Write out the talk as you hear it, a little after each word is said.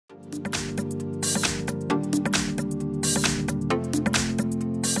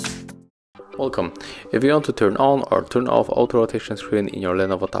Welcome. If you want to turn on or turn off auto rotation screen in your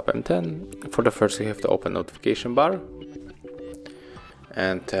LENOVO Tab M10, for the first you have to open notification bar,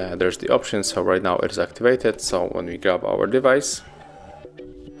 and there's the options. So right now it is activated, so when we grab our device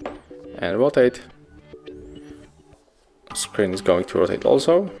and rotate, screen is going to rotate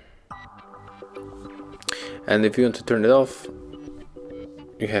also. And if you want to turn it off,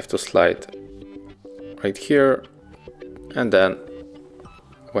 you have to slide right here, and then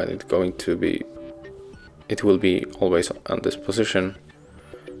when it's going to be, it will be always on this position,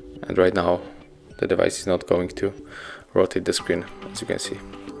 and right now the device is not going to rotate the screen, as you can see.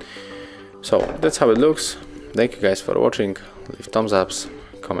 So that's how it looks. Thank you guys for watching. Leave thumbs ups,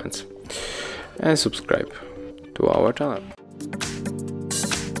 comments, and subscribe to our channel.